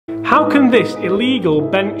How can this illegal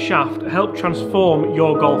bent shaft help transform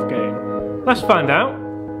your golf game? Let's find out,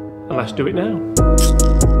 and let's do it now.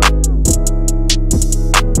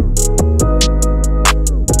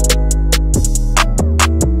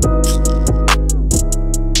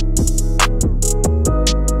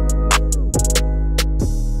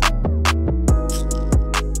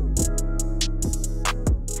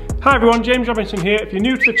 Hi everyone, James Robinson here. If you're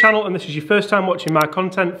new to the channel and this is your first time watching my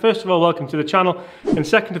content, first of all, welcome to the channel. And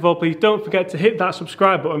second of all, please don't forget to hit that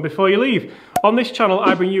subscribe button before you leave. On this channel,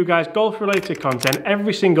 I bring you guys golf-related content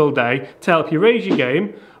every single day to help you raise your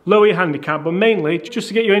game, lower your handicap, but mainly just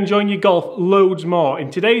to get you enjoying your golf loads more. In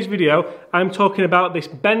today's video, I'm talking about this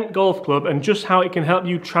bent golf club and just how it can help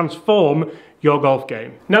you transform your golf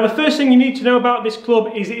game. Now, the first thing you need to know about this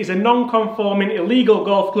club is it is a non-conforming illegal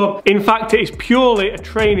golf club. In fact, it is purely a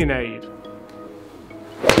training aid.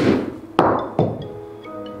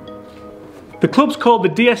 The club's called the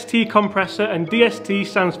DST compressor, and DST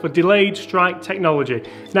stands for Delayed Strike Technology.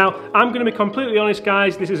 Now, I'm going to be completely honest,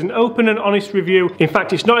 guys, this is an open and honest review. In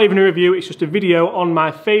fact, it's not even a review, it's just a video on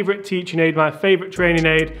my favourite teaching aid, my favourite training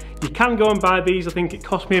aid. You can go and buy these. I think it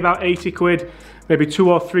cost me about 80 quid. Maybe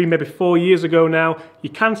 2 or 3, maybe 4 years ago now. You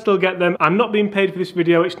can still get them. I'm not being paid for this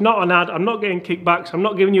video. It's not an ad. I'm not getting kickbacks. I'm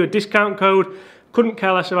not giving you a discount code. Couldn't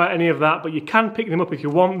care less about any of that, but you can pick them up if you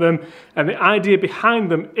want them. And the idea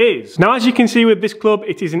behind them is, now as you can see with this club,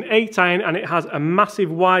 it is an 8-iron and it has a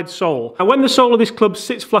massive wide sole. And when the sole of this club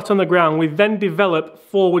sits flat on the ground, we then develop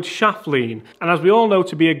forward shaft lean. And as we all know,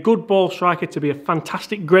 to be a good ball striker, to be a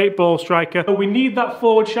fantastic, great ball striker, we need that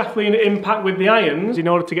forward shaft lean impact with the irons in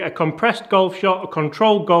order to get a compressed golf shot, a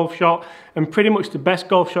controlled golf shot, and pretty much the best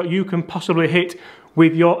golf shot you can possibly hit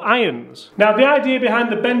with your irons. Now, the idea behind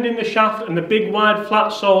the bend in the shaft and the big wide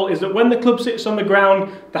flat sole is that when the club sits on the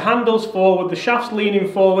ground, the handle's forward, the shaft's leaning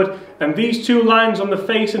forward, and these two lines on the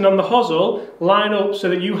face and on the hosel line up so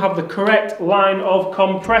that you have the correct line of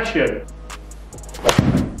compression.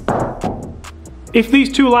 If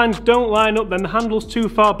these two lines don't line up, then the handle's too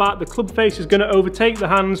far back, the club face is going to overtake the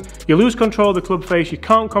hands, you lose control of the club face, you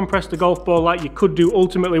can't compress the golf ball like you could do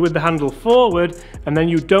ultimately with the handle forward, and then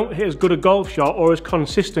you don't hit as good a golf shot or as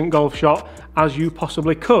consistent golf shot as you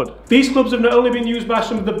possibly could. These clubs have not only been used by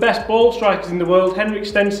some of the best ball strikers in the world, Henrik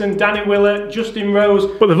Stenson, Danny Willett, Justin Rose,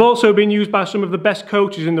 but they've also been used by some of the best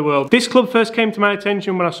coaches in the world. This club first came to my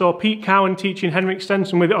attention when I saw Pete Cowan teaching Henrik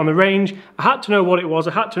Stenson with it on the range. I had to know what it was,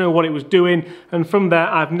 I had to know what it was doing, and from there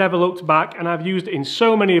I've never looked back, and I've used it in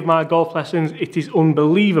so many of my golf lessons. It is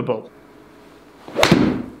unbelievable.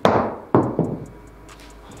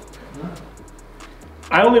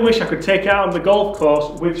 I only wish I could take it out on the golf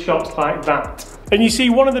course with shots like that. And you see,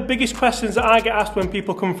 one of the biggest questions that I get asked when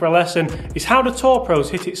people come for a lesson is, how do tour pros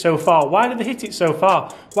hit it so far? Why do they hit it so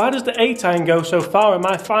far? Why does the 8-iron go so far and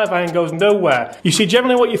my 5-iron goes nowhere? You see,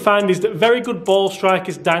 generally what you find is that very good ball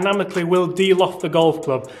strikers dynamically will de-loft the golf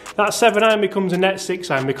club. That 7-iron becomes a net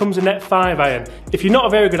 6-iron, becomes a net 5-iron. If you're not a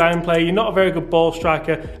very good iron player, you're not a very good ball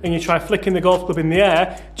striker, and you try flicking the golf club in the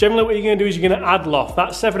air, generally what you're going to do is you're going to add loft. That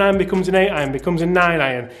 7-iron becomes an 8-iron, becomes a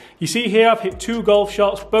 9-iron. You see here I've hit 2 golf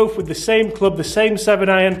shots, both with the same club, the same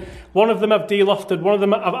 7-iron. One of them I've de-lofted, one of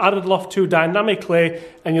them I've added loft to dynamically,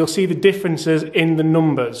 and you'll see the differences in the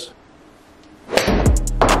numbers.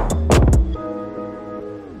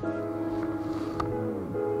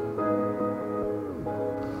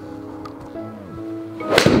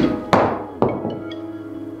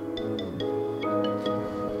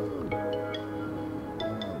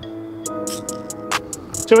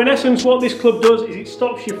 So in essence, what this club does is it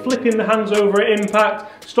stops you flipping the hands over at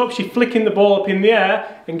impact, stops you flicking the ball up in the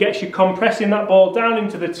air, and gets you compressing that ball down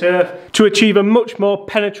into the turf to achieve a much more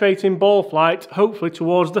penetrating ball flight, hopefully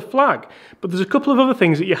towards the flag. But there's a couple of other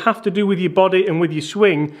things that you have to do with your body and with your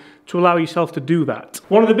swing to allow yourself to do that.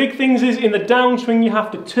 One of the big things is in the downswing, you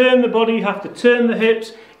have to turn the body, you have to turn the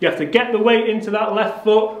hips, you have to get the weight into that left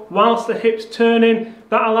foot whilst the hips turning.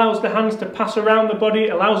 That allows the hands to pass around the body,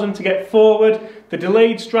 it allows them to get forward. The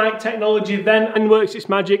delayed strike technology then works its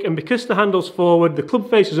magic, and because the handle's forward, the club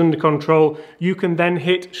face is under control, you can then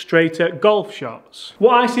hit straighter golf shots.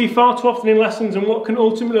 What I see far too often in lessons, and what can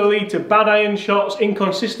ultimately lead to bad iron shots,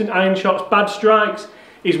 inconsistent iron shots, bad strikes,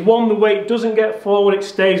 is one, the weight doesn't get forward, it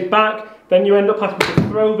stays back, then you end up having to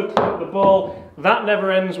throw the club at the ball. That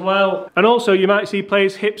never ends well. And also you might see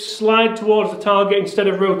players' hips slide towards the target instead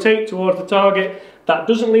of rotate towards the target. That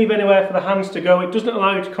doesn't leave anywhere for the hands to go, it doesn't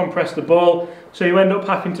allow you to compress the ball, so you end up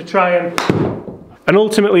having to try and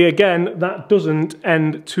ultimately again, that doesn't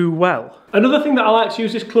end too well. Another thing that I like to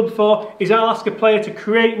use this club for is I'll ask a player to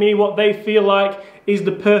create me what they feel like is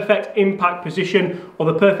the perfect impact position or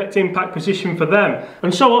the perfect impact position for them.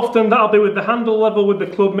 And so often that'll be with the handle level with the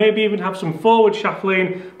club, maybe even have some forward shaft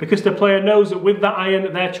lean, because the player knows that with that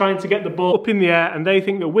iron they're trying to get the ball up in the air, and they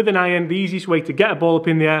think that with an iron the easiest way to get a ball up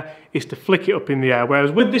in the air is to flick it up in the air.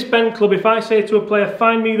 Whereas with this bent club, if I say to a player,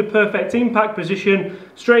 find me the perfect impact position,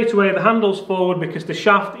 straight away the handle's forward because the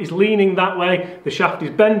shaft is leaning that way, the shaft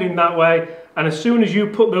is bending that way, and as soon as you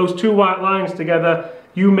put those two white lines together,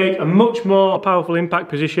 you make a much more powerful impact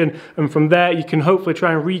position, and from there you can hopefully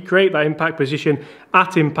try and recreate that impact position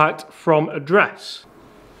at impact from address.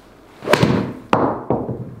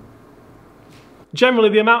 Generally,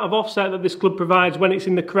 the amount of offset that this club provides when it's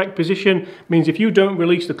in the correct position means if you don't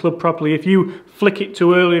release the club properly, if you flick it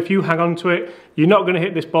too early, if you hang on to it, you're not going to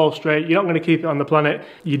hit this ball straight, you're not going to keep it on the planet,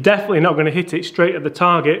 you're definitely not going to hit it straight at the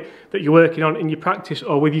target that you're working on in your practice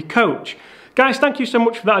or with your coach. Guys, thank you so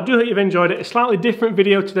much for that. I do hope you've enjoyed it. A slightly different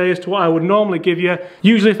video today as to what I would normally give you.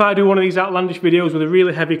 Usually if I do one of these outlandish videos with a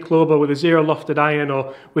really heavy club or with a zero lofted iron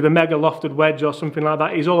or with a mega lofted wedge or something like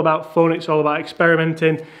that, it's all about fun, it's all about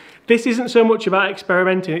experimenting. This isn't so much about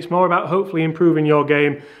experimenting, it's more about hopefully improving your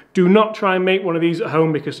game. Do not try and make one of these at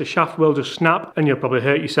home because the shaft will just snap and you'll probably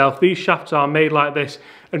hurt yourself. These shafts are made like this,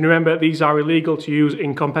 and remember, these are illegal to use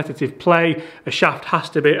in competitive play. A shaft has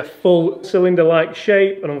to be a full cylinder-like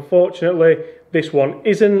shape, and unfortunately this one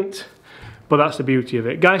isn't. But that's the beauty of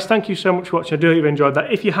it. Guys, thank you so much for watching. I do hope you've enjoyed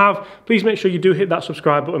that. If you have, please make sure you do hit that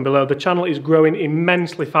subscribe button below. The channel is growing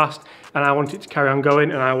immensely fast and I want it to carry on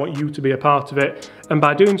going, and I want you to be a part of it. And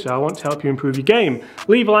by doing so, I want to help you improve your game.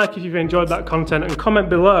 Leave a like if you've enjoyed that content and comment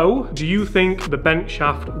below, do you think the bent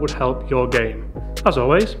shaft would help your game? As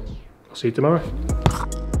always, I'll see you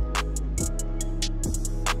tomorrow.